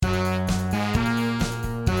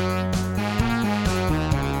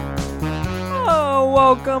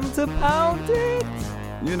welcome to Pound It.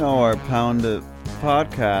 You know our Pound It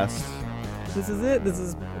podcast. This is it. This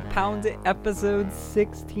is Pound It episode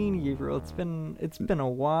 16, Gabriel. It's been a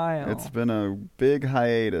while. It's been a big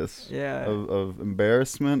hiatus. Yeah. Of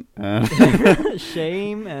embarrassment and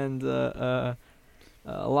shame and a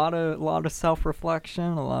lot of self-reflection,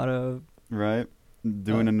 a lot of right.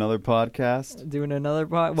 Doing another podcast. Doing another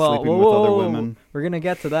podcast. Well, sleeping with other women. We're gonna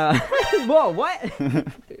get to that. Whoa, what?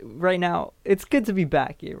 Right now, it's good to be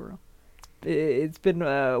back, Gabriel. It's been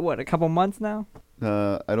a couple months now.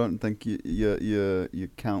 I don't think you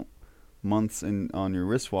count months on your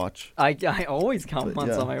wristwatch. I always count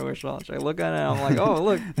months on my wristwatch. I look at it and I'm like, oh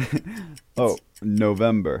look. Oh,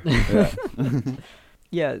 November. Yeah.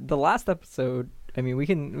 Yeah, the last episode. I mean, we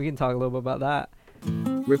can talk a little bit about that.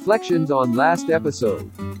 Reflections on last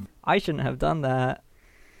episode. I shouldn't have done that.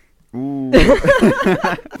 Ooh.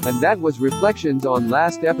 And that was Reflections on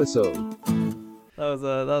last episode. That was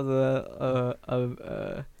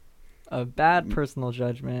a bad personal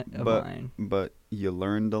judgment of mine. But you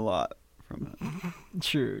learned a lot from it.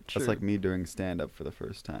 True. That's like me doing stand-up for the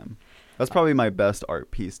first time. That's probably my best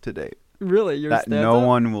art piece to date. Really? Your that stand-up? No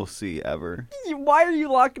one will see ever. Why are you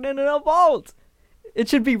locking it in a vault? It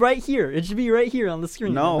should be right here. It should be right here on the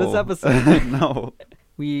screen. No. This episode. No.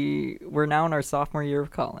 We're now in our sophomore year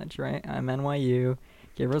of college, right? I'm NYU.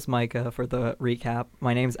 Gabriel's Micah for the recap.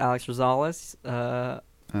 My name's Alex Rosales.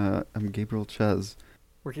 I'm Gabriel Ches.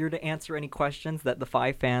 We're here to answer any questions that the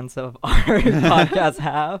 5 fans of our podcast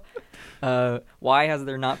have. Why has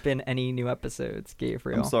there not been any new episodes,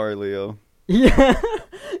 Gabriel? I'm sorry, Leo. Yeah.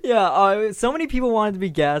 So many people wanted to be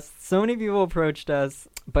guests. So many people approached us.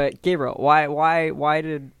 But Gabriel, why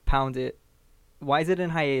did Pound It? Why is it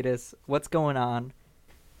in hiatus? What's going on?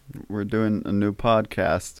 We're doing a new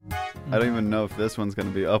podcast. I don't even know if this one's going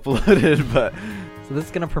to be uploaded, but... So this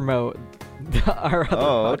is going to promote our other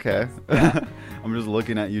podcast. Okay. Yeah. I'm just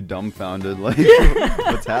looking at you dumbfounded, like,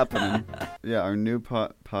 what's happening? Yeah, our new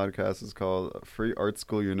podcast is called Free Art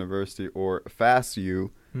School University, or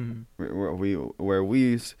FASU, where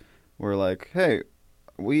we're like, hey,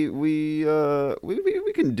 we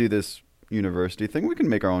can do this university thing. We can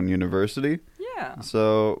make our own university. Yeah.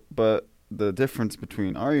 So, but the difference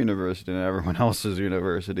between our university and everyone else's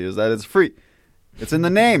university is that it's free. It's in the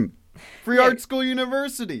name. Free Art School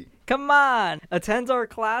University. Come on. Attend our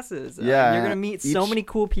classes. Yeah. You're going to meet so many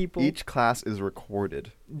cool people. Each class is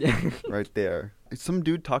recorded right there. Some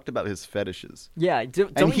dude talked about his fetishes. Yeah.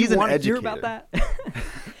 Don't you want to hear about that?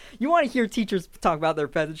 You want to hear teachers talk about their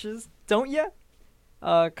fetishes, don't you?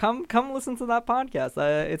 Come listen to that podcast.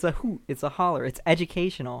 It's a hoot. It's a holler. It's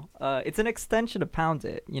educational. It's an extension of Pound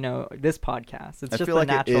It. You know, this podcast. It's just a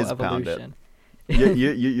natural evolution.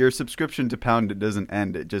 Your subscription to Pound It doesn't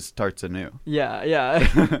end. It just starts anew. Yeah.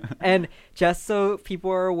 And just so people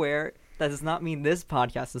are aware, that does not mean this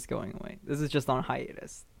podcast is going away. This is just on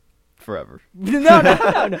hiatus. Forever.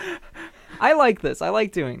 No. I like this. I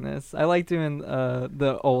like doing this. I like doing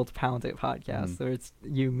the old Pound It podcast where it's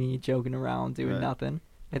you, me, joking around, doing nothing.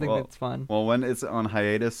 I think that's fun. Well, when it's on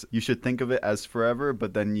hiatus, you should think of it as forever,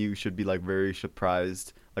 but then you should be like very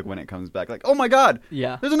surprised like when it comes back. Like, oh my God,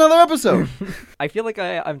 there's another episode. I feel like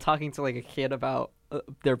I'm talking to like a kid about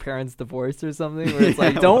their parents' divorce or something where it's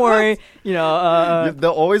like, don't worry, you know.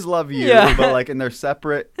 They'll always love you, but like in their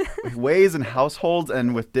separate ways and households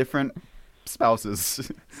and with different spouses.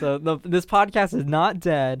 So this podcast is not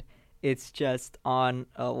dead. It's just on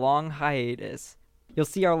a long hiatus. You'll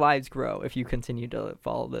see our lives grow if you continue to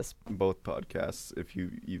follow this. Both podcasts, if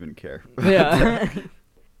you even care. Yeah.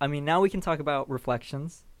 I mean, now we can talk about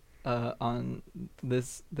reflections on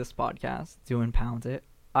this podcast, doing Pound It.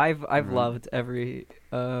 I've loved every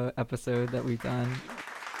episode that we've done.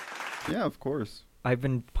 Yeah, of course. I've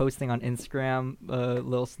been posting on Instagram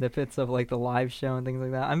little snippets of like the live show and things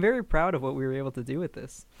like that. I'm very proud of what we were able to do with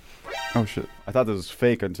this. Oh shit! I thought this was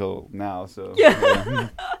fake until now. So yeah.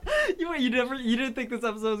 You didn't think this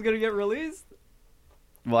episode was gonna get released?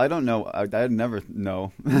 Well, I don't know. I'd never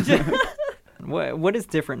know. What is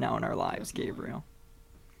different now in our lives, Gabriel?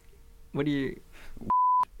 What do you?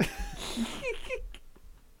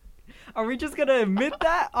 Are we just gonna admit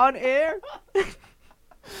that on air?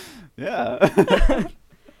 Yeah.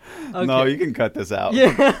 Okay. No, you can cut this out.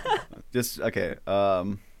 Yeah. Just okay.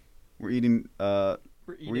 We're eating right?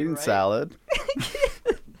 Salad.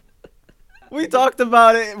 We talked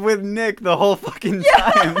about it with Nick the whole fucking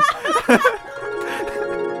time.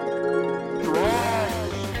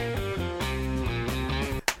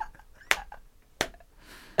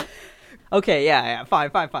 Okay, yeah,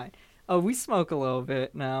 fine. Oh, we smoke a little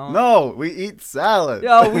bit now. No, we eat salad.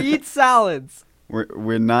 Yo, we eat salads.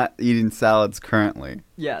 we're not eating salads currently.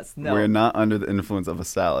 Yes, no. We're not under the influence of a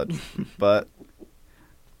salad, but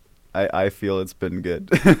I feel it's been good.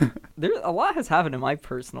 A lot has happened in my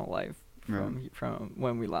personal life from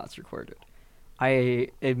when we last recorded. I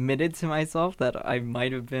admitted to myself that I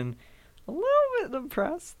might have been a little bit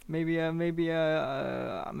depressed. Maybe I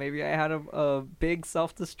had a big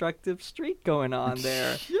self-destructive streak going on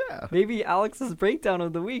there. Yeah. Maybe Alex's breakdown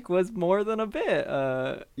of the week was more than a bit.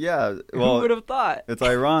 Yeah. who Well, would have thought? It's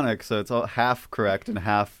ironic, so it's all half correct and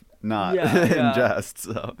half not Yeah. in jest.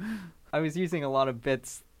 So I was using a lot of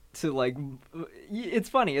bits to like. It's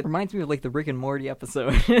funny. It reminds me of like the Rick and Morty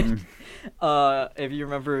episode. If you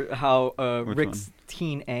remember how Rick's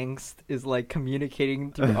teen angst is like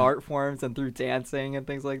communicating through art forms and through dancing and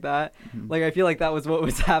things like that. Like I feel like that was what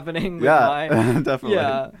was happening. With definitely.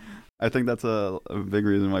 Yeah. I think that's a big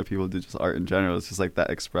reason why people do just art in general. It's just like that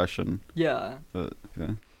expression. Yeah. But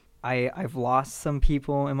yeah. I've lost some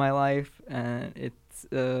people in my life, and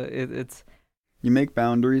it's. You make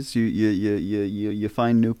boundaries. You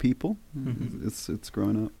find new people. It's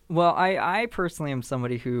growing up. Well, I personally am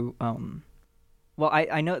somebody who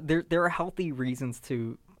I know there are healthy reasons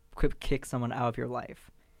to kick someone out of your life,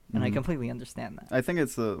 and I completely understand that. I think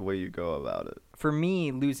it's the way you go about it. For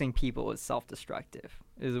me, losing people is self-destructive,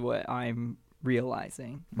 is what I'm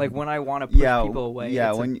realizing. Like when I want to push people away.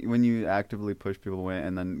 Yeah, when you actively push people away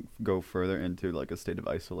and then go further into like a state of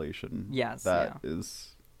isolation. Yes, that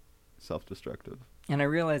is self-destructive. And I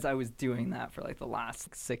realized I was doing that for like the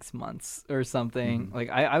last 6 months or something. Like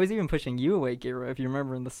I was even pushing you away, Giro, if you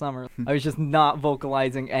remember in the summer. I was just not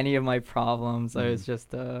vocalizing any of my problems. I was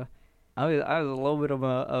just I was a little bit of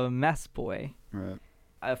a mess boy. Right.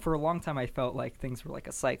 For a long time I felt like things were like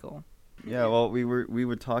a cycle. Yeah, well, we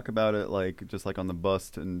would talk about it like just like on the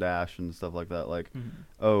bus and dash and stuff like that. Like,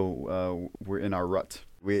 we're in our rut.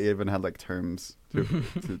 We even had like terms to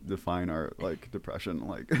define our like depression.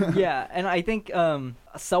 Like, yeah, and I think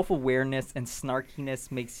self-awareness and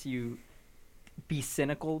snarkiness makes you be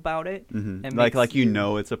cynical about it. And like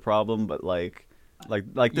it's a problem, but like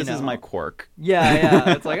this is my quirk.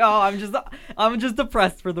 Yeah. It's like, oh, I'm just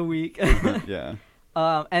depressed for the week. Yeah.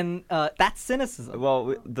 And that's cynicism.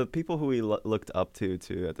 Well, the people who we looked up to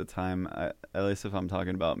at the time, at least if I'm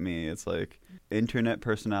talking about me, it's like internet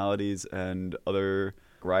personalities and other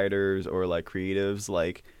writers or like creatives.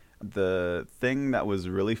 Like the thing that was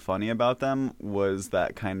really funny about them was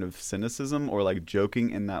that kind of cynicism or like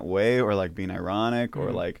joking in that way or like being ironic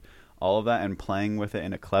or like all of that and playing with it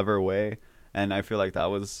in a clever way. And I feel like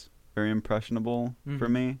that was very impressionable for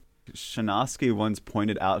me. Shinosky once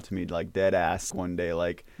pointed out to me, like dead ass one day,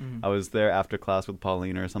 like I was there after class with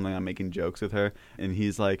Paulina or something, I'm making jokes with her, and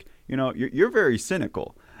he's like, you're very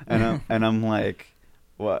cynical, and I'm like,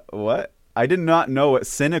 what? I did not know what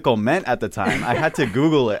cynical meant at the time. I had to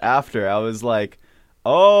Google it after. I was like,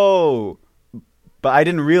 oh, but I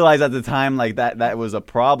didn't realize at the time like that was a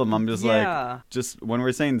problem. I'm just like, just when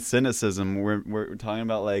we're saying cynicism, we're talking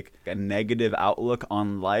about like a negative outlook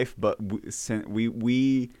on life, but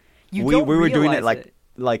we were doing it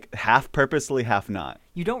like half purposely, half not.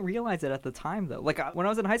 You don't realize it at the time, though. Like when I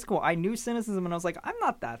was in high school, I knew cynicism, and I was like, I'm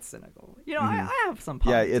not that cynical. I have some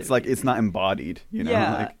positivity. Yeah, it's like it's not embodied.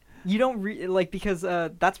 Yeah, like, you don't because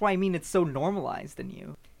that's why I mean it's so normalized in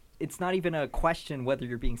you. It's not even a question whether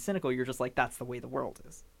you're being cynical. You're just like, that's the way the world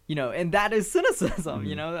is. And that is cynicism.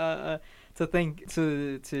 To think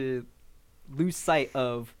to lose sight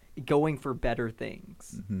of going for better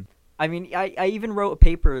things. I mean, I even wrote a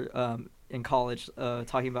paper in college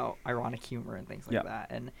talking about ironic humor and things like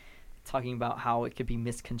that, and talking about how it could be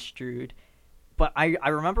misconstrued. But I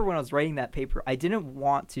remember when I was writing that paper, I didn't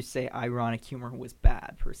want to say ironic humor was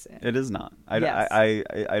bad per se. It is not.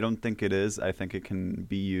 I don't think it is. I think it can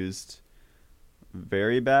be used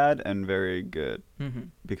very bad and very good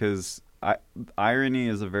because irony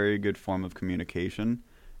is a very good form of communication,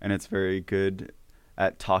 and it's very good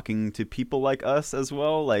at talking to people like us as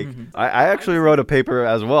well. Like I actually wrote a paper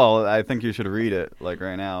as well. I think you should read it like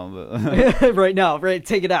right now. But right now, right?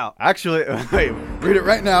 Take it out. Actually, wait, read it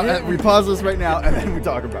right now. We pause this right now, and then we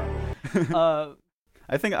talk about it.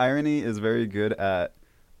 I think irony is very good at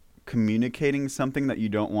communicating something that you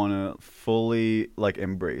don't want to fully like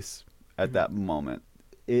embrace at that moment.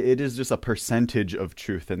 It is just a percentage of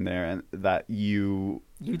truth in there, and that you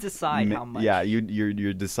decide how much. Yeah,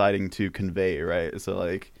 you're deciding to convey, right? So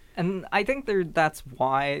like, and I think that's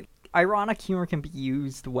why ironic humor can be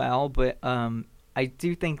used well, but I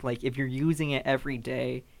do think like if you're using it every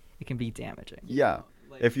day, it can be damaging. Yeah,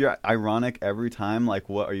 like, if you're ironic every time, like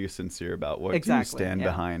what are you sincere about? What do you stand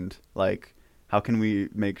behind? Like, how can we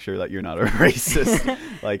make sure that you're not a racist?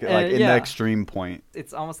 like in the extreme point.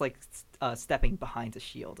 It's almost like stepping behind a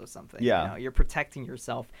shield or something. Yeah. You know, you're protecting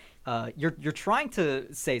yourself. You're trying to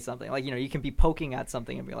say something. Like, you know, you can be poking at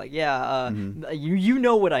something and be like, you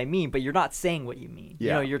know what I mean, but you're not saying what you mean. Yeah.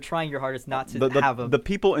 You know, you're trying your hardest not to the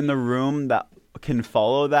people in the room that can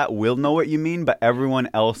follow that will know what you mean, but everyone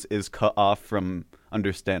else is cut off from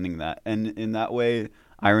understanding that. And in that way,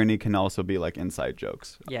 irony can also be like inside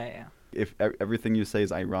jokes. Yeah. If everything you say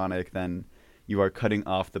is ironic, then you are cutting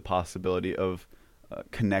off the possibility of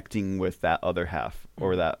connecting with that other half,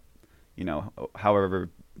 or that, you know, however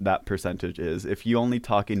that percentage is. If you only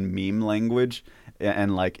talk in meme language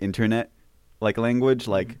and like internet like language,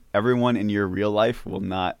 like everyone in your real life will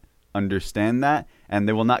not understand that, and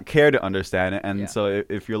they will not care to understand it. And so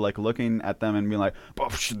if you're like looking at them and being like,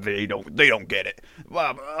 they don't get it,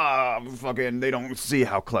 fucking they don't see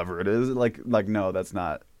how clever it is, like no, that's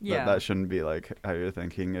not, that shouldn't be like how you're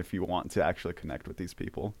thinking if you want to actually connect with these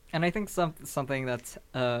people. And I think something that's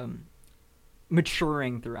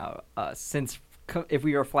maturing throughout since if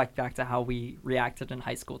we reflect back to how we reacted in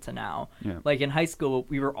high school to now, like in high school,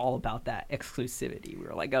 we were all about that exclusivity. We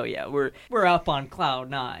were like, oh yeah, we're up on cloud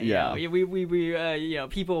 9. Yeah. You know? We you know,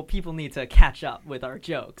 people need to catch up with our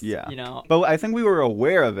jokes. Yeah. You know. But I think we were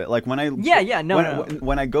aware of it. Like when I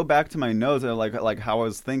when I go back to my notes, like how I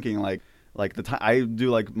was thinking, like the time I do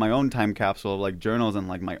like my own time capsule of like journals and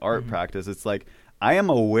like my art practice. It's like I am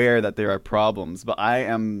aware that there are problems, but I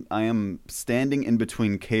am standing in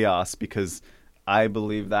between chaos because I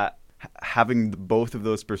believe that having both of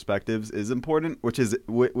those perspectives is important, which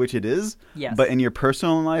it is. Yes. But in your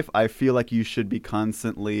personal life, I feel like you should be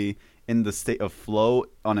constantly in the state of flow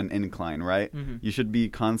on an incline, right? Mm-hmm. You should be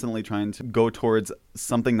constantly trying to go towards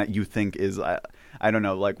something that you think is, I don't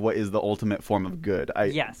know, like what is the ultimate form of good?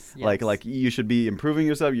 Yes. Like you should be improving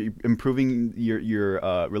yourself, improving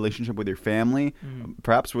your relationship with your family,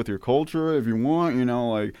 perhaps with your culture if you want, you know,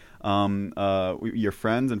 like your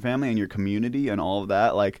friends and family and your community and all of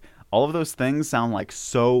that. Like all of those things sound like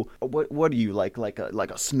so. What do you like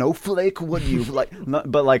a snowflake? What do you like?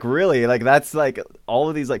 But like really, like that's like all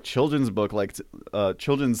of these like children's book, like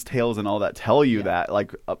children's tales and all that tell you that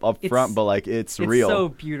like up front, but like it's real. It's so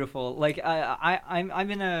beautiful. Like I'm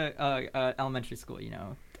in a elementary school, you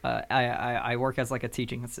know. I work as like a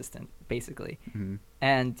teaching assistant basically,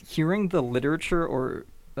 and hearing the literature or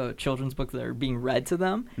children's books that are being read to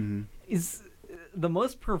them is the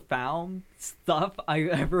most profound stuff I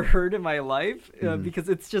ever heard in my life, because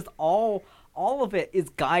it's just all of it is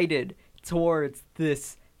guided towards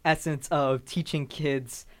this essence of teaching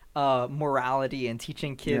kids morality and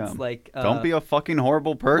teaching kids like don't be a fucking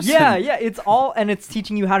horrible person. Yeah, it's all, and it's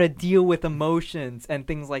teaching you how to deal with emotions and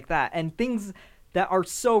things like that, and things that are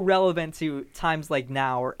so relevant to times like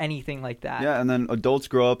now or anything like that. Yeah, and then adults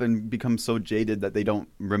grow up and become so jaded that they don't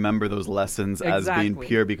remember those lessons as being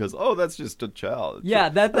pure because, that's just a child. Yeah,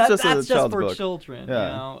 that's just for book. Children. Yeah.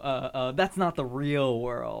 You know, that's not the real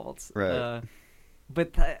world. Right.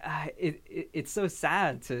 But it's so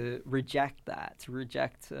sad to reject that, to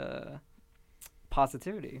reject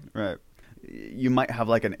positivity. Right. You might have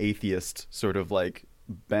like an atheist sort of like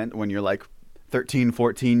bent when you're like 13,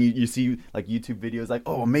 14, you see like YouTube videos like,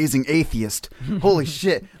 oh, amazing atheist, holy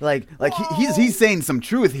shit, like he's saying some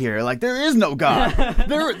truth here, like there is no God,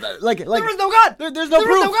 there is no God, there's no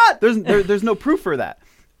proof, there's no proof for that.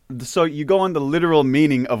 So you go on the literal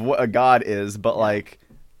meaning of what a God is, but like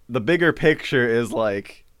the bigger picture is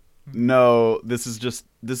like, no, this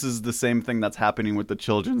is the same thing that's happening with the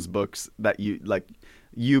children's books that you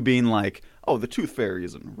being like, oh, the Tooth Fairy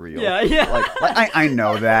isn't real. Yeah. Like I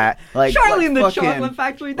know that. Like Charlie and the Chocolate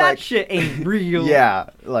Factory, that shit ain't real. Yeah,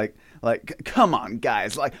 like come on,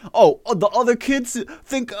 guys. Like, oh, the other kids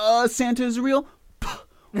think Santa's real.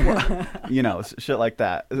 You know, shit like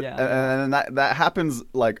that. Yeah. And that happens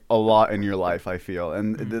like a lot in your life, I feel.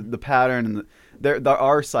 And the pattern, and there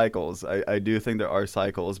are cycles. I do think there are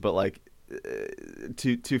cycles, but like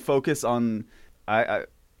to focus on, I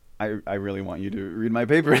really want you to read my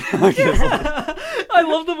paper. I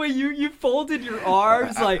love the way you folded your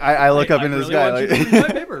arms. Like I look up into the sky. Like, read my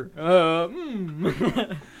paper.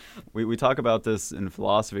 We talk about this in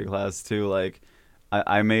philosophy class too. Like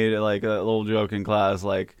I made like a little joke in class.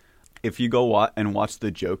 Like if you go and watch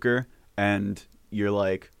The Joker and you're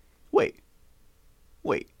like, wait,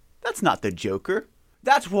 that's not the Joker.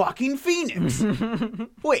 That's Joaquin Phoenix.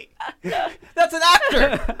 Wait, that's an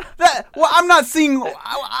actor. I'm not seeing.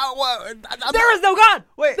 There is no God.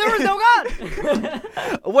 Wait, there is no God.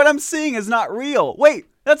 What I'm seeing is not real. Wait,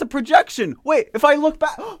 that's a projection. Wait, if I look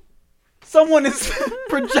back, Someone is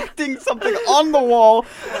projecting something on the wall.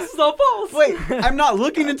 So false. Wait, I'm not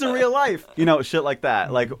looking into real life. You know, shit like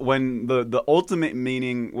that. Like when the ultimate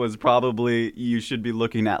meaning was probably you should be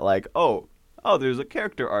looking at like, oh, there's a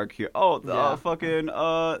character arc here. Oh, fucking,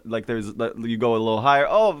 like you go a little higher.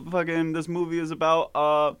 Oh, fucking, this movie is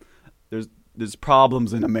about, there's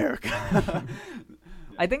problems in America.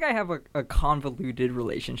 I think I have a convoluted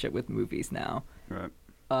relationship with movies now. Right.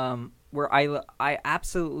 Where I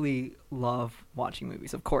absolutely love watching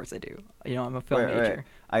movies. Of course I do. You know, I'm a film major.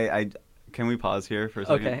 I can we pause here for a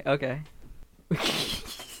second? Okay.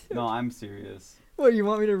 No, I'm serious. What, you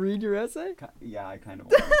want me to read your essay? Yeah, I kind of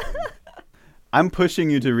want to. I'm pushing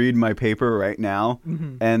you to read my paper right now,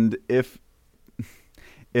 and if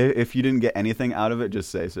you didn't get anything out of it, just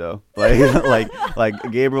say so.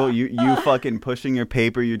 Like Gabriel, you fucking pushing your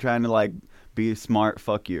paper. You're trying to like be smart.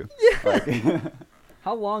 Fuck you. Yeah. Like,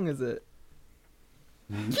 how long is it?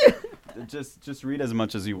 just read as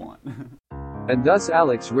much as you want. And thus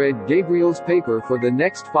Alex read Gabriel's paper for the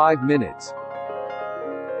next 5 minutes.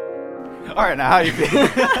 All right, now how you feel?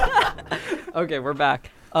 Okay, we're back.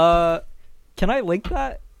 Can I link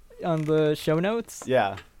that on the show notes?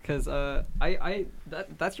 Yeah. Because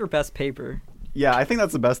that's your best paper. Yeah, I think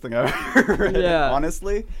that's the best thing I've ever read. Yeah.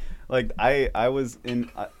 Honestly, like I was in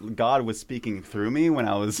God was speaking through me when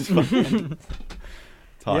I was fucking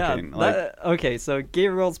talking. Yeah, okay, so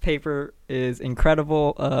Gabriel's paper is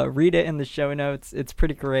incredible. Read it in the show notes. It's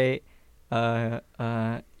pretty great. Yeah,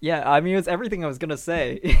 I mean, it was everything I was gonna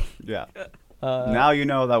say. Yeah. Now you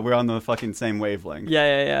know that we're on the fucking same wavelength.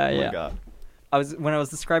 Yeah. Oh my God. When I was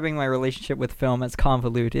describing my relationship with film as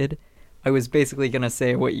convoluted, I was basically gonna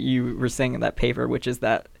say what you were saying in that paper, which is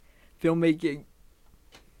that filmmaking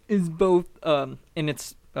is both in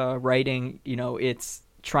its writing, you know, it's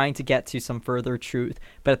trying to get to some further truth,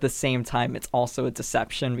 but at the same time it's also a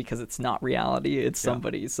deception because it's not reality. It's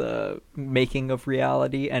somebody's making of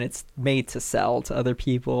reality, and it's made to sell to other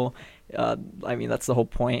people. I mean, that's the whole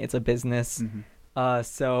point. It's a business.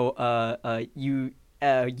 So you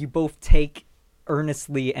both take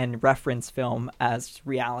earnestly and reference film as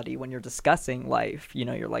reality when you're discussing life. You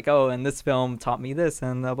know, you're like, oh, and this film taught me this,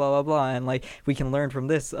 and blah blah blah, and like we can learn from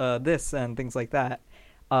this and things like that.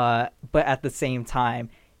 But at the same time,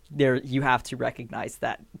 you have to recognize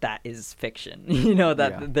that is fiction. You know,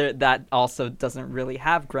 that also doesn't really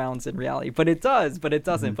have grounds in reality, but it does, but it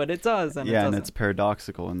doesn't, but it does, and it doesn't. And it's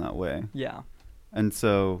paradoxical in that way. Yeah. And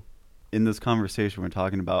so, in this conversation, we're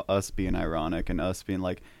talking about us being ironic and us being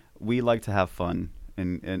like, we like to have fun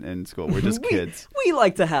in school. We're just kids. We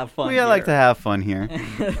like to have fun. Like to have fun here,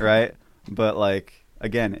 right? But like,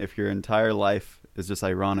 again, if your entire life is just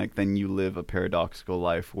ironic, then you live a paradoxical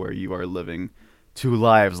life where you are living two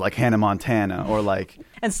lives like Hannah Montana, or like.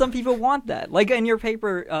 And some people want that. Like in your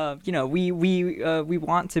paper, you know, we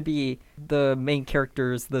want to be the main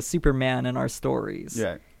characters, the Superman in our stories.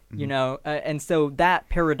 Yeah. You know, and so that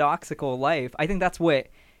paradoxical life, I think that's what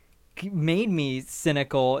made me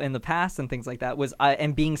cynical in the past and things like that was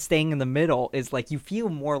and staying in the middle is like you feel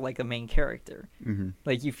more like a main character.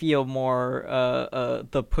 Like you feel more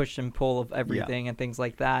the push and pull of everything and things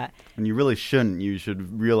like that. And you really shouldn't. You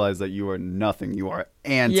should realize that you are nothing. You are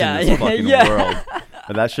ants in this fucking world.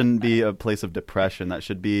 But that shouldn't be a place of depression. That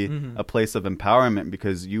should be a place of empowerment,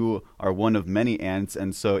 because you are one of many ants.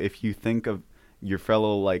 And so if you think of your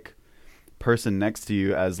fellow like person next to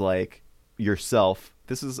you as like yourself,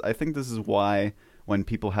 I think this is why when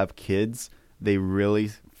people have kids, they really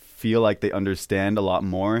feel like they understand a lot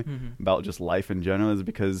more about just life in general, is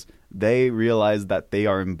because they realize that they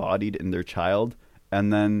are embodied in their child.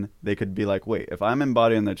 And then they could be like, wait, if I'm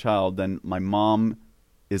embodied in the child, then my mom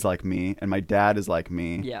is like me and my dad is like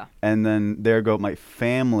me. Yeah. And then my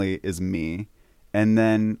family is me. And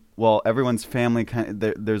then, well, everyone's family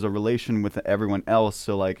there's a relation with everyone else.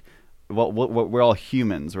 So like, well, we're all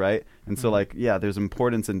humans, right? And so like, yeah, there's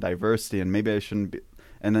importance in diversity, and maybe I shouldn't be,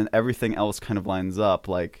 and then everything else kind of lines up,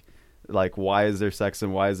 like why is there sex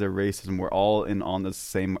and why is there racism? We're all on the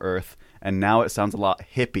same earth. And now it sounds a lot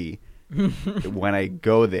hippie when I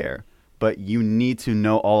go there, but you need to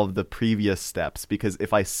know all of the previous steps, because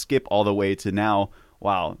if I skip all the way to now,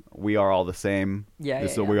 wow, we are all the same.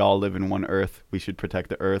 So we all live in one earth. We should protect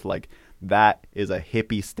the earth. Like, that is a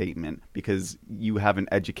hippie statement, because you haven't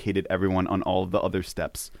educated everyone on all of the other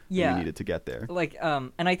steps that you needed to get there. Like,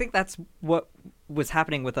 and I think that's what was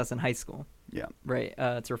happening with us in high school. Yeah. Right.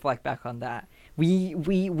 To reflect back on that, we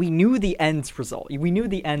knew the end result. We knew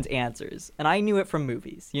the end answers, and I knew it from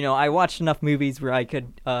movies. You know, I watched enough movies where I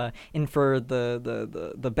could infer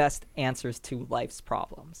the best answers to life's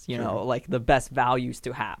problems. You know, like the best values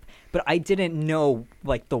to have. But I didn't know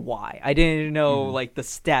like the why. I didn't know like the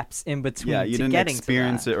steps in between. Yeah, you didn't getting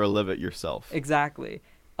experience to that. it or live it yourself. Exactly.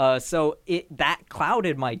 So that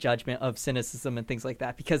clouded my judgment of cynicism and things like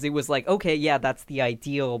that, because it was like, okay, yeah, that's the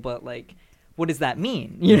ideal, but like, what does that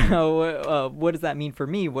mean? You know, what does that mean for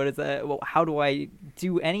me? What is that? Well, how do I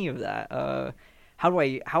do any of that? How do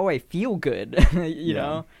I feel good? you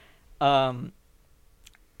know?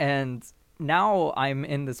 And now I'm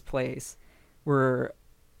in this place where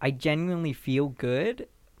I genuinely feel good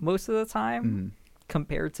most of the time.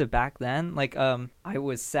 Compared to back then. Like I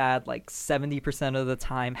was sad like 70% of the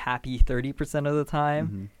time, happy 30% of the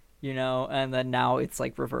time, you know, and then now it's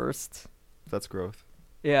like reversed. That's growth.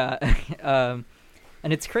 Yeah. And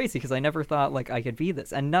it's crazy because I never thought like I could be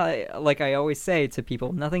this. And like I always say to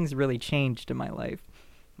people, nothing's really changed in my life.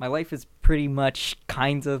 My life is pretty much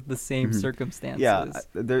kind of the same circumstances. Yeah,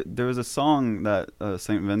 there was a song that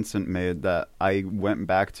St. Vincent made that I went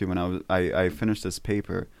back to when I finished this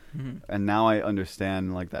paper. And now I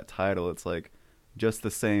understand like that title. It's like just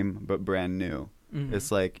the same but brand new.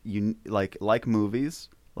 It's like you like movies.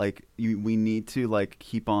 Like we need to like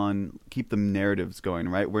keep the narratives going,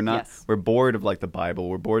 right? We're bored of like the Bible.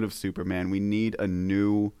 We're bored of Superman. We need a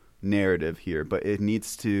new narrative here, but it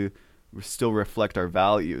needs to still reflect our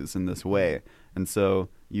values in this way. And so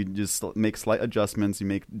you just make slight adjustments. You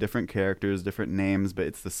make different characters, different names, but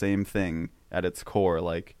it's the same thing at its core.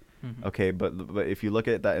 Like. Okay, but if you look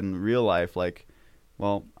at that in real life, like,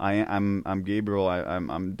 well, I'm Gabriel.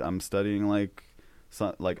 I'm studying like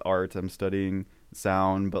art. I'm studying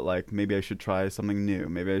sound, but like maybe I should try something new.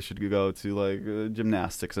 Maybe I should go to like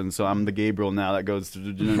gymnastics, and so I'm the Gabriel now that goes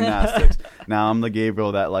to gymnastics. Now I'm the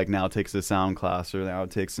Gabriel that like now takes a sound class, or now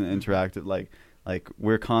takes an interactive like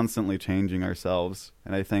we're constantly changing ourselves,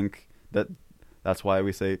 and I think that's why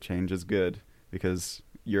we say change is good, because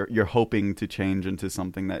you're hoping to change into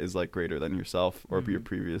something that is like greater than yourself or your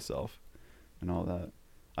previous self and all that,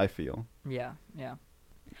 I feel. Yeah.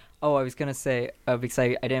 Oh, I was going to say, because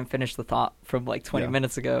I didn't finish the thought from like 20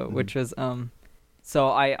 minutes ago, which was, so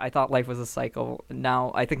I thought life was a cycle.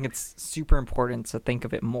 Now I think it's super important to think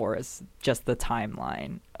of it more as just the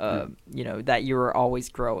timeline, you know, that you're always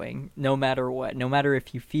growing no matter what. No matter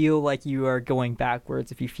if you feel like you are going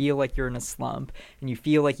backwards, if you feel like you're in a slump and you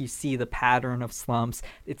feel like you see the pattern of slumps,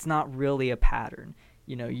 it's not really a pattern.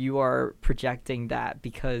 You know, you are projecting that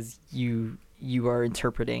because you are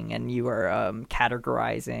interpreting and you are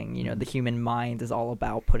categorizing. You know, the human mind is all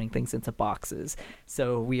about putting things into boxes.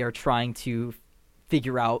 So we are trying to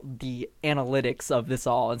figure out the analytics of this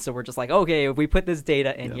all, and so we're just like, okay, if we put this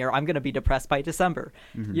data in here, I'm going to be depressed by December,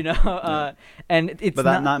 you know. And it's but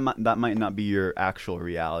that might not be your actual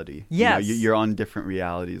reality. Yes, you know, you're on different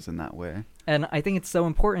realities in that way. And I think it's so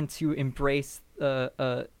important to embrace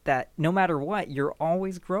that no matter what, you're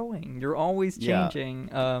always growing, you're always changing.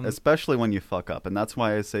 Especially when you fuck up, and that's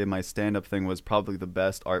why I say my stand-up thing was probably the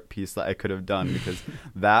best art piece that I could have done, because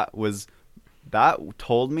that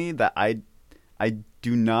told me that I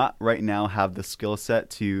do not right now have the skill set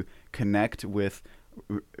to connect with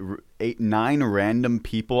 8-9 random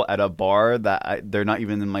people at a bar that they're not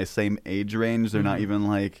even in my same age range. They're not even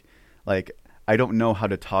like I don't know how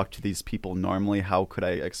to talk to these people normally. How could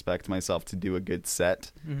I expect myself to do a good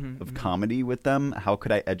set of comedy with them? How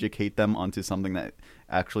could I educate them onto something that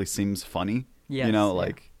actually seems funny? Yes, you know,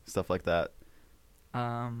 like stuff like that.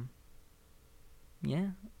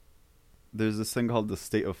 There's this thing called the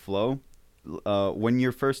state of flow. When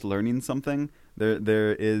you're first learning something,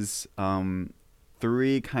 there is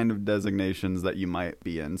 3 kind of designations that you might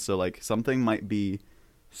be in. So like something might be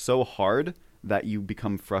so hard that you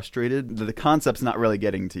become frustrated. The concept's not really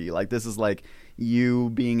getting to you. Like this is like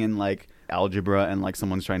you being in like algebra and like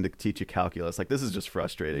someone's trying to teach you calculus. Like this is just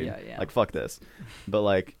frustrating. Yeah. Like fuck this. But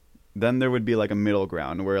like then there would be like a middle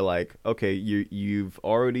ground where like, okay, you've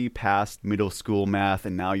already passed middle school math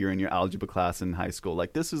and now you're in your algebra class in high school.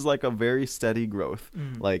 Like this is like a very steady growth.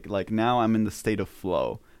 Like now I'm in the state of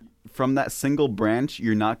flow. From that single branch,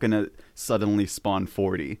 you're not going to suddenly spawn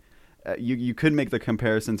 40. You could make the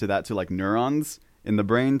comparison to that to like neurons in the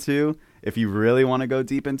brain too, if you really want to go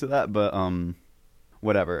deep into that, but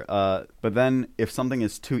whatever. But then if something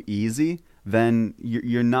is too easy, then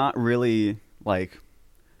you're not really like,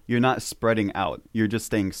 you're not spreading out. You're just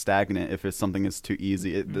staying stagnant if something is too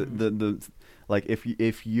easy. Like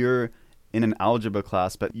if you're in an algebra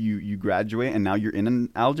class, but you graduate and now you're in an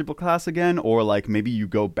algebra class again, or like maybe you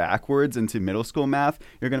go backwards into middle school math,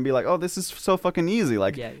 you're going to be like, oh, this is so fucking easy.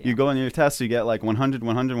 Like you go in your test, you get like 100,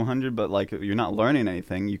 100, 100, but like you're not learning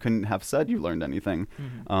anything. You couldn't have said you learned anything.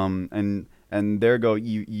 And there go,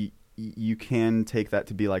 you can take that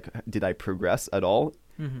to be like, did I progress at all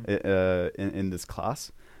in this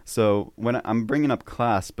class? So when I'm bringing up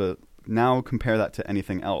class, but now compare that to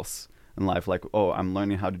anything else in life. Like, oh, I'm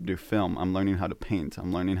learning how to do film. I'm learning how to paint.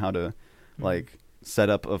 I'm learning how to like set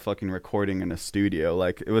up a fucking recording in a studio.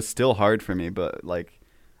 Like, it was still hard for me, but like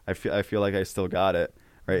I feel like I still got it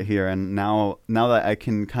right here. And now that I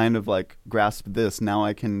can kind of like grasp this, now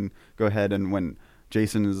I can go ahead and when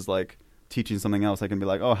Jason is like teaching something else, I can be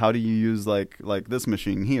like, oh, how do you use like this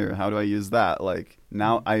machine here? How do I use that? Like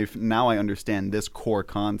now I understand this core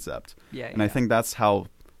concept. I think that's how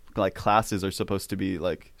like classes are supposed to be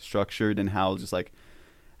like structured, and how just like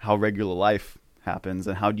how regular life happens,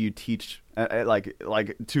 and how do you teach like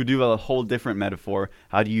to do a whole different metaphor,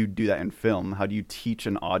 how do you do that in film? How do you teach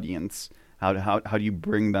an audience? How do you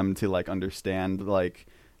bring them to like understand like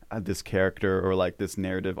this character or like this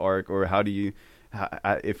narrative arc? Or how do you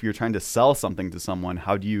if you're trying to sell something to someone,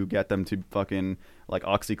 how do you get them to fucking like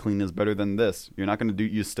OxyClean is better than this? You're not going to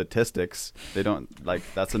use statistics. They don't like,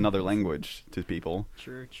 that's another language to people.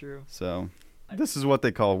 True. So this is what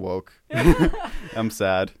they call woke. I'm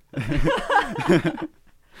sad.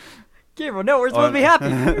 Gabriel, no, we're supposed to be happy.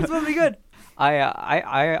 We're supposed to be good.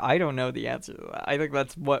 I don't know the answer to that. I think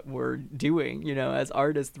that's what we're doing. You know, as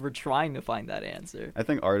artists, we're trying to find that answer. I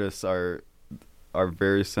think artists are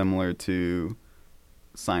very similar to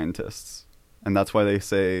scientists, and that's why they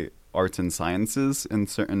say arts and sciences in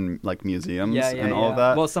certain like museums and all of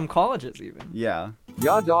that. Well, some colleges even. Yeah.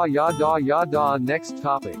 Yada. Next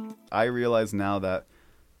topic. I realize now that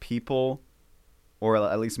people, or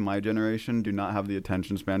at least my generation, do not have the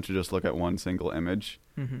attention span to just look at one single image.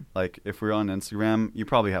 Like if we're on Instagram, you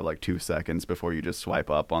probably have like 2 seconds before you just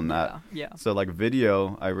swipe up on that. Yeah. So like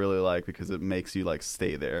video, I really like because it makes you like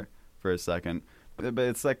stay there for a second. But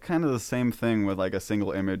it's like kind of the same thing with like a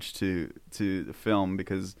single image to film,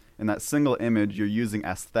 because in that single image you're using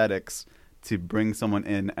aesthetics to bring someone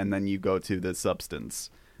in, and then you go to the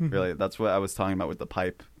substance. Really, that's what I was talking about with the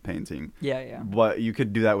pipe painting. Yeah. But you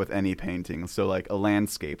could do that with any painting. So like a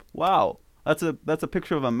landscape. Wow, that's a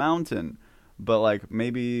picture of a mountain. But like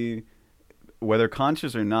maybe whether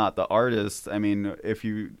conscious or not, the artist, I mean,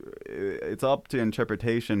 it's up to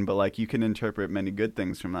interpretation, but like you can interpret many good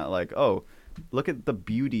things from that. Like, oh, look at the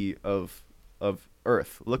beauty of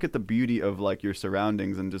Earth. Look at the beauty of like your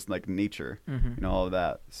surroundings and just like nature, and all of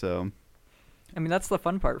that. So, I mean, that's the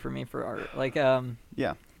fun part for me for art. Like,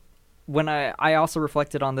 yeah. When I also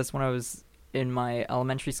reflected on this when I was in my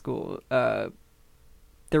elementary school.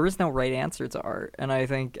 There is no right answer to art, and I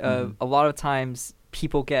think a lot of times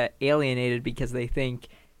people get alienated because they think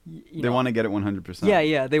they want to get it 100%.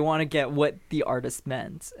 Yeah, they want to get what the artist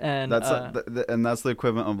meant, and that's the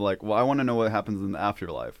equivalent of like, well, I want to know what happens in the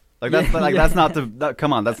afterlife. Like that's that's not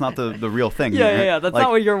come on, that's not the real thing. Yeah, that's like,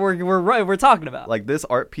 not what we're talking about. Like this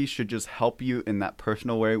art piece should just help you in that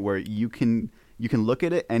personal way where you can look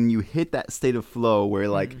at it and you hit that state of flow where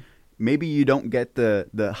like. Maybe you don't get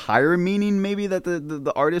the higher meaning maybe that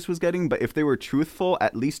the artist was getting, but if they were truthful,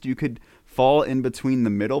 at least you could fall in between the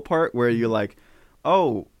middle part where you're like,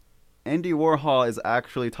 oh, Andy Warhol is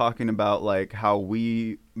actually talking about like how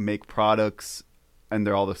we make products and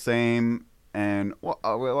they're all the same, and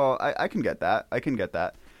well I can get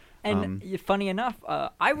that. And funny enough,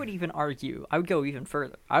 I would even argue, I would go even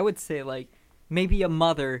further. I would say like maybe a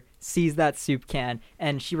mother sees that soup can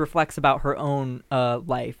and she reflects about her own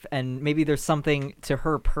life, and maybe there's something to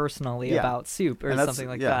her personally about soup or something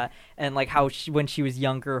like that, and like how when she was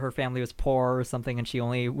younger her family was poor or something and she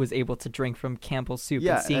only was able to drink from Campbell's soup,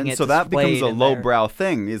 and seeing it so that becomes a lowbrow there.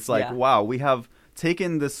 Thing. It's like, wow, we have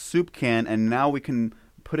taken this soup can and now we can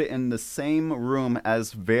put it in the same room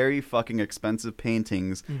as very fucking expensive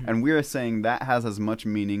paintings, and we are saying that has as much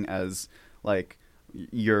meaning as like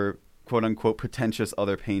your quote-unquote pretentious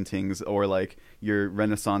other paintings, or like your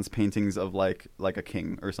Renaissance paintings of like a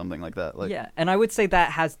king or something like that. Like, yeah, and I would say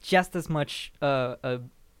that has just as much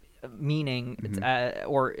meaning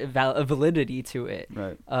or validity to it,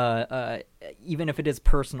 right? Even if it is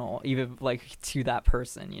personal, even like to that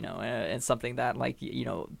person, you know, and something that like, you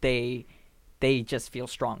know, they just feel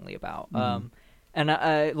strongly about. And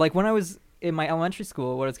like when I was in my elementary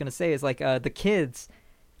school, what I was going to say is like the kids,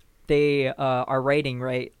 they are writing,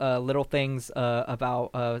 right, little things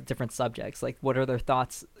about different subjects. Like, what are their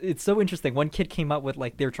thoughts? It's so interesting. One kid came up with,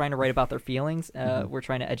 like, they were trying to write about their feelings. We're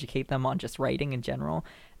trying to educate them on just writing in general.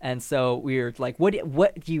 And so we were like, what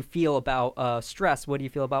do you feel about stress? What do you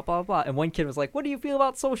feel about blah, blah, blah? And one kid was like, what do you feel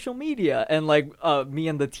about social media? And, like, me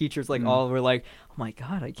and the teachers, like, all were like, oh, my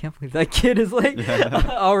God, I can't believe that kid is, like,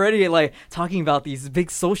 already, like, talking about these big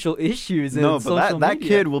social issues and social media. No, but that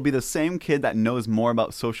kid will be the same kid that knows more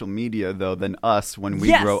about social media, though, than us when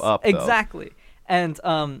we grow up, though. Exactly. And,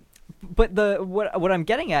 but what I'm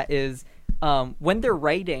getting at is when they're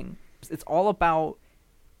writing, it's all about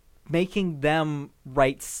making them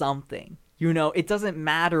write something. You know, it doesn't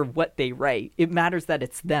matter what they write. It matters that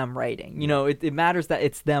it's them writing. You know, it matters that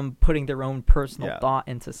it's them putting their own personal thought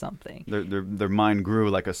into something. Their mind grew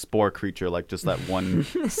like a spore creature, like just that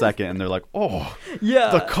 1 second, and they're like, oh,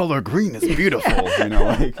 the color green is beautiful. You know,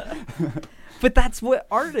 like. But that's what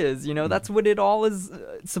art is, you know. That's what it all is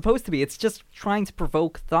supposed to be. It's just trying to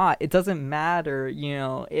provoke thought. It doesn't matter, you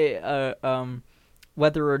know,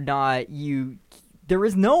 whether or not there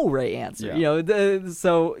is no right answer, you know.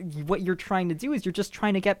 So what you're trying to do is you're just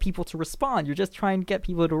trying to get people to respond. You're just trying to get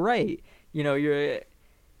people to write, you know.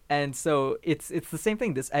 And so it's the same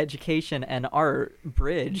thing. This education and art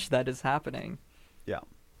bridge that is happening. Yeah.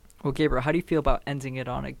 Well, Gabriel, how do you feel about ending it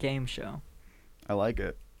on a game show? I like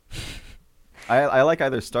it. I like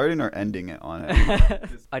either starting or ending it on it.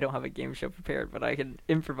 I don't have a game show prepared, but I can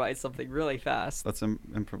improvise something really fast. Let's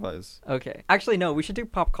improvise. Okay. Actually, no, we should do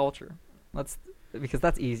pop culture. Because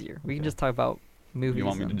that's easier. We can just talk about movies. You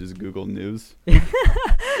want me to just Google news?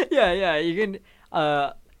 Yeah, you can.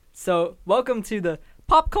 So, welcome to the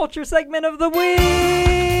pop culture segment of the week!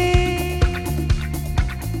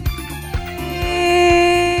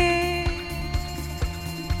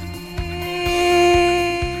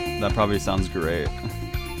 That probably sounds great.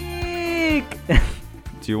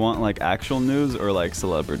 Do you want like actual news or like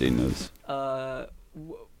celebrity news?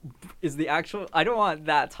 Is the actual? I don't want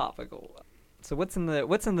that topical. So what's in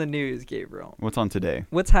the news, Gabriel? What's on Today?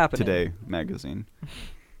 What's happening? Today magazine.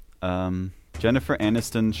 Jennifer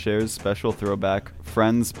Aniston shares special throwback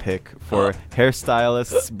Friends pic for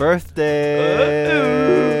hairstylist's birthday.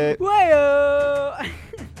 Whoa!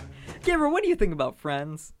 Gabriel, what do you think about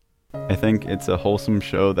Friends? I think it's a wholesome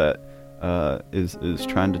show that is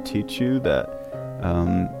trying to teach you that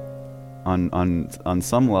on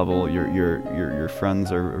some level your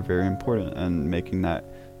friends are very important, and making that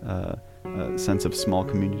sense of small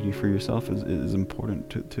community for yourself is important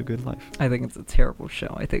to good life. I think it's a terrible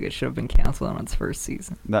show. I think it should have been canceled on its first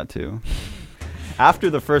season. That too. After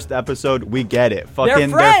the first episode, we get it. They're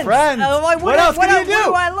friends. What else can you do? What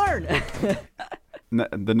do I learn?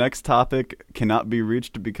 The next topic cannot be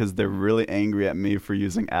reached because they're really angry at me for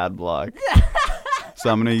using ad block. So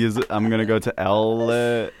I'm gonna go to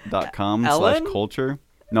elle.com/culture.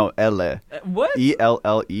 No, Elle. What?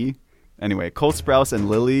 ELLE. Anyway, Cole Sprouse and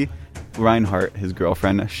Lily Reinhart, his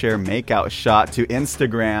girlfriend, share makeout shot to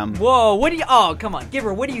Instagram. Whoa! Oh, come on,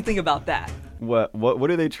 Gabriel. What do you think about that?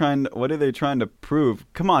 What are they trying to prove?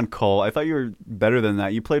 Come on, Cole. I thought you were better than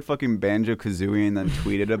that. You played fucking Banjo-Kazooie and then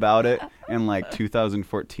tweeted about it in like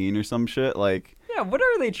 2014 or some shit. Like, yeah, what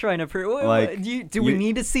are they trying to prove? Like, do we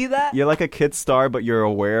need to see that? You're like a kid star, but you're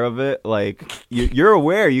aware of it. Like, you're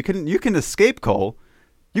aware. You can escape, Cole.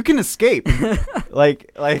 You can escape.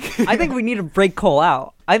 like. I think we need to break Cole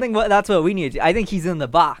out. I think that's what we need to do. I think he's in the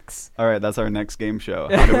box. All right, that's our next game show.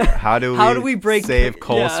 How do we save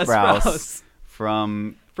Cole Sprouse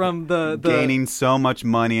from the gaining so much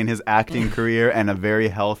money in his acting career and a very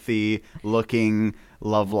healthy looking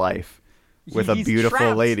love life with a beautiful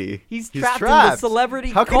trapped. He's trapped in the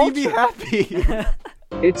celebrity How culture. Can he be happy?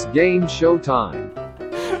 It's game show time.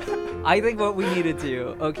 I think what we need to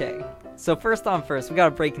do, okay, so first, we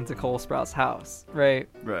gotta break into Cole Sprouse's house, right?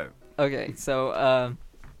 Right. Okay, so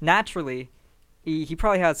naturally, he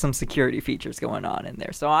probably has some security features going on in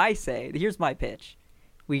there. So I say, here's my pitch.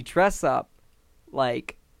 We dress up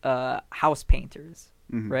like house painters,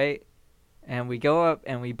 right? And we go up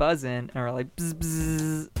and we buzz in and we're like, bzz,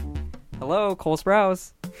 bzz. Hello, Cole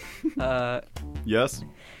Sprouse. Yes.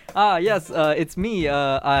 Yes, it's me.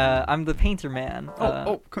 I'm the painter man.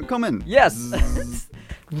 Come in. Yes.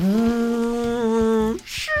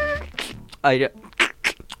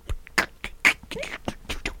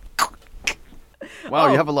 Wow,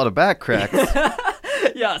 you have a lot of back cracks.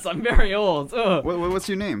 Yes, I'm very old. What's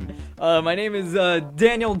your name? My name is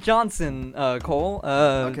Daniel Johnson, Cole.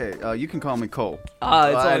 Okay, you can call me Cole.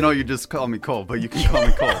 I know you just call me Cole, but you can call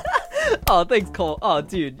me Cole. Oh, thanks, Cole. Oh,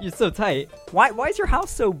 dude, you're so tight. Why is your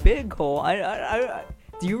house so big, Cole?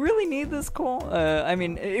 Do you really need this, Cole? I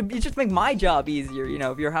mean, it just make my job easier, you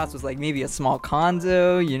know, if your house was like maybe a small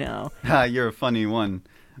condo, you know. You're a funny one.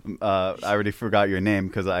 I already forgot your name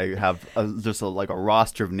because I have just a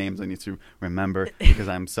roster of names I need to remember because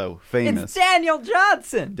I'm so famous. It's Daniel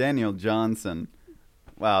Johnson. Daniel Johnson.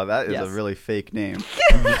 Wow, that is a really fake name.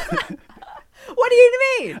 What do you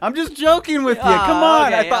mean? I'm just joking with you. Come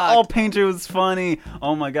on. Okay, I thought Painter was funny.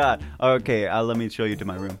 Oh my god. Okay, let me show you to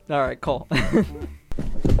my room. All right, Cole.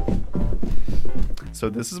 So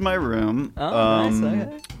this is my room. Oh, nice.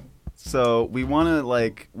 Okay. So we want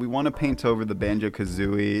to paint over the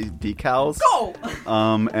Banjo-Kazooie decals. Go!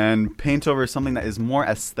 And paint over something that is more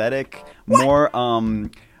aesthetic, more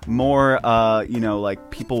you know, like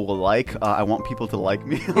people will like. I want people to like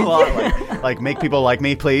me a lot. like make people like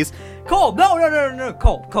me, please. Cole, no,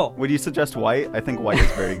 Cole. Would you suggest white? I think white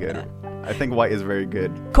is very good. I think white is very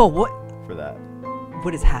good. Cole, what? For that.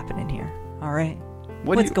 What is happening here? All right.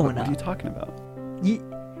 What's going on? What are you talking about? You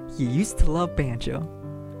used to love Banjo.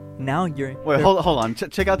 Now you're... Wait, hold on.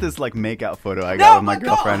 Check out this, makeout photo I got with my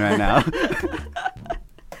girlfriend right now.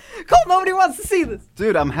 Cole, nobody wants to see this.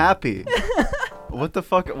 Dude, I'm happy. What the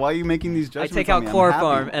fuck? Why are you making these judgments? I take out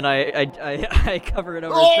chloroform and I cover it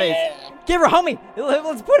over his face. Give her, homie.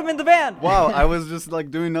 Let's put him in the van. Wow, I was just,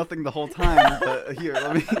 doing nothing the whole time. But here,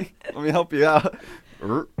 let me help you out.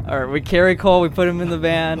 All right, we carry Cole. We put him in the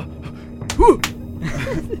van.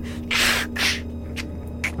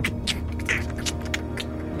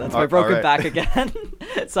 That's my broken back again.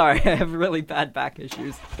 Sorry, I have really bad back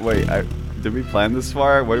issues. Wait, did we plan this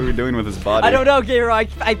far? What are we doing with his body? I don't know, Gabriel. I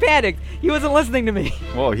panicked. He wasn't listening to me.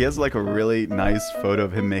 Whoa, he has a really nice photo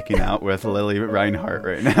of him making out with Lily Reinhart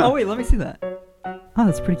right now. Oh wait, let me see that. Oh,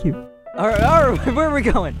 that's pretty cute. All right, where are we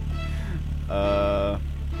going? Oh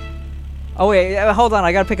wait, hold on.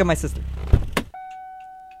 I gotta pick up my sister.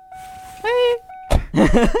 Hey.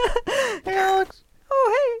 Hey, Alex.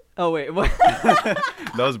 Oh hey. Oh wait, what?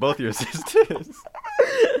 Those both your sisters.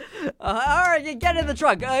 All right, get in the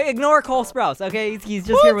truck. Ignore Cole Sprouse, okay? He's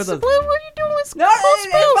just here with us. What are you doing with Cole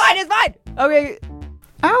Sprouse? It's fine. Okay.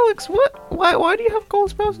 Alex, what? Why do you have Cole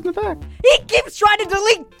Sprouse in the back? He keeps trying to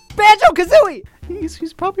delete Banjo-Kazooie.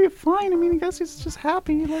 He's probably fine. I mean, I guess he's just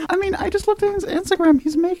happy. I just looked at his Instagram.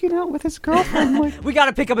 He's making out with his girlfriend. We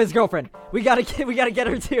gotta pick up his girlfriend. We gotta get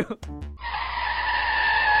her too.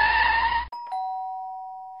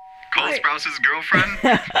 Cole Sprouse's girlfriend?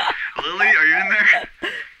 Lily, are you in there?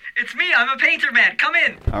 It's me. I'm a painter, man. Come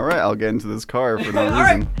in. All right, I'll get into this car for no reason. All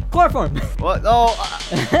right, chloroform. What? Oh,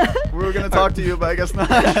 we were gonna talk to you, but I guess not.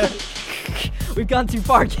 We've gone too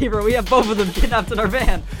far, Gabriel. We have both of them kidnapped in our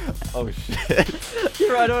van. Oh shit.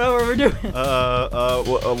 Gabriel, I don't know what we're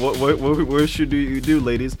doing. What should you do,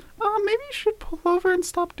 ladies? Maybe you should pull over and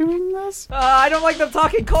stop doing this. I don't like them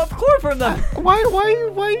talking. Chloroform them. Why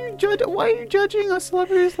are you judging a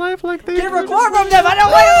celebrity's life like this? Gabriel, chloroform them. I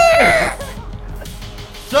don't like.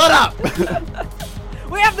 Shut up!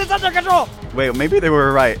 We have this under control. Wait, maybe they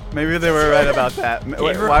were right. Maybe they were right about that.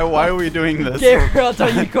 Why are we doing this? Gabriel,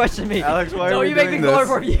 don't you question me. Alex, why are we doing this? Don't you make me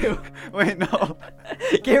chloroform you. Wait, no.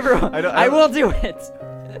 Gabriel, I will do it.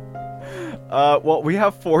 Well, we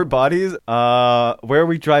have 4 bodies. Where are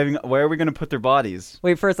we driving? Where are we going to put their bodies?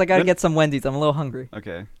 Wait, first I got to get some Wendy's. I'm a little hungry.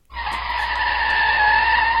 Okay.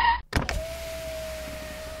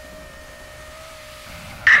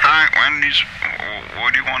 Hi, Wendy's.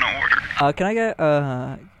 What do you want to order? Can I get,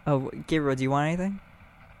 Gabriel, do you want anything?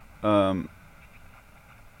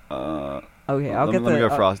 Okay, I'll get the... Let me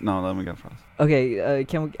get Frost. No, let me get Frost. Okay,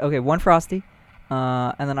 okay, 1 Frosty.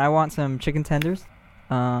 And then I want some chicken tenders.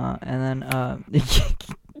 And then,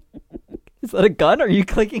 is that a gun? Are you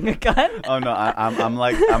clicking a gun? Oh no, I'm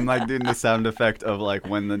like doing the sound effect of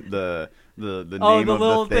when the name of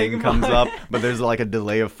the thing comes up, but there's a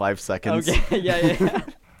delay of 5 seconds. Okay, yeah.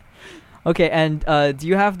 Okay, and do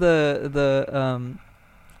you have the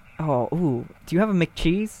do you have a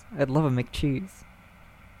McCheese? I'd love a McCheese.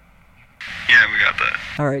 Yeah, we got that.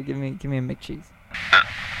 All right, give me a McCheese.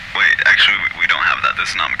 Wait, actually, we don't have that. This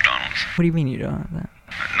is not McDonald's. What do you mean you don't have that?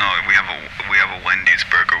 No, we have a Wendy's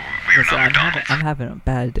burger. We are not McDonald's. I'm having a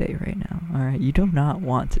bad day right now. All right, you do not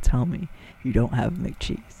want to tell me you don't have a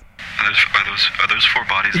McCheese. Are those 4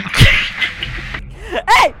 bodies in the back?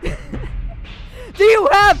 Hey! Do you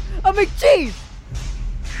have a McCheese?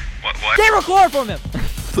 What? Gabriel, chloroform him.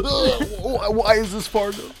 Why is this far?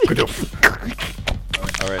 All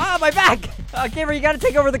right. Ah, my back! Gabriel, you gotta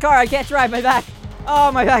take over the car. I can't drive. My back.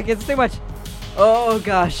 Oh, my back. It's too much. Oh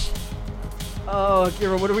gosh. Oh,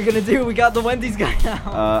 Gabriel, what are we gonna do? We got the Wendy's guy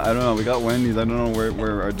now. I don't know. We got Wendy's. I don't know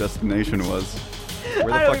where our destination was. Where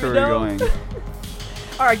the fuck are we going?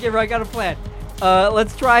 All right, Gabriel, I got a plan.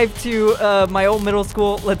 Let's drive to my old middle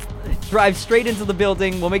school. Let's drive straight into the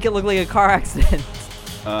building. We'll make it look like a car accident.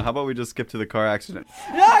 How about we just skip to the car accident?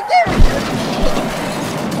 No,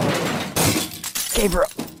 Gabriel!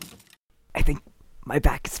 I think my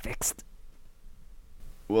back is fixed.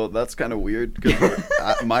 Well, that's kind of weird because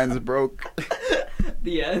mine's broke.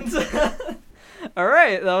 The end. All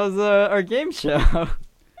right, that was our game show.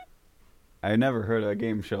 I never heard of a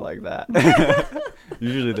game show like that.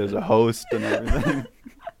 Usually there's a host and everything.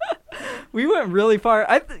 We went really far.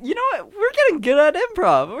 You know what? We're getting good at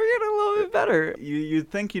improv. We're getting a little bit better. You'd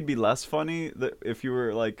think you'd be less funny if you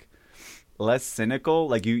were like less cynical.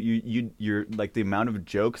 Like you're like the amount of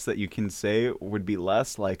jokes that you can say would be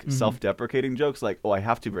less, like self-deprecating jokes. Like, oh, I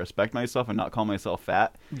have to respect myself and not call myself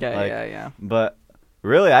fat. Yeah. But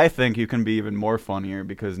really, I think you can be even more funnier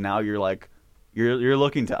because now you're like you're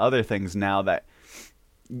looking to other things now that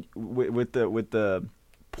with the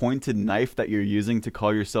pointed knife that you're using to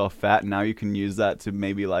call yourself fat, now you can use that to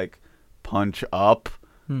maybe like punch up,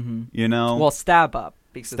 you know? Well, stab up.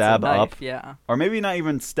 Stab up. Yeah. Or maybe not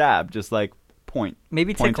even stab, just like point.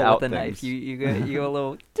 Maybe point tickle out with a things. knife. You go a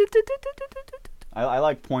little... I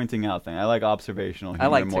like pointing out things. I like observational humor I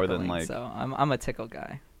like more tickling, than like... so I'm a tickle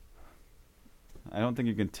guy. I don't think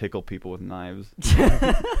you can tickle people with knives.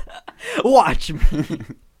 Watch me!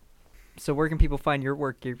 So where can people find your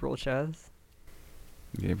work, Gabriel Chaz?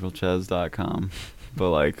 GabrielChez.com. But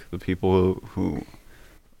like the people who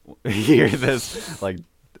hear this, like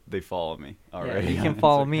they follow me already. Yeah, you can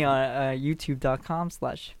follow me on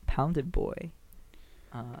youtube.com/poundedboy.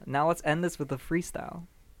 Now let's end this with a freestyle.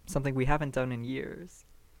 Something we haven't done in years.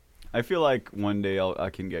 I feel like one day I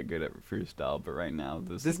can get good at freestyle, but right now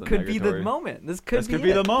this could be the moment. This could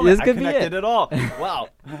be the moment. This could I connected it all. Wow.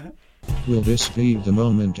 Will this be the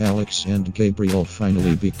moment Alex and Gabriel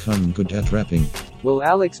finally become good at rapping? Will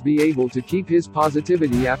Alex be able to keep his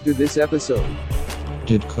positivity after this episode?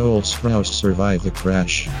 Did Cole Sprouse survive the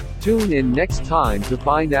crash? Tune in next time to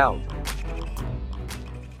find out.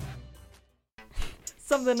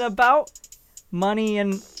 Something about money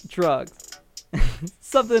and drugs.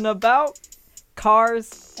 Something about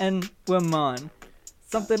cars and women.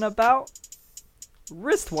 Something about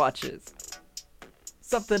wristwatches.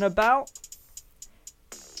 Something about...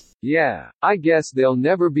 Yeah, I guess they'll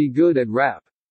never be good at rap.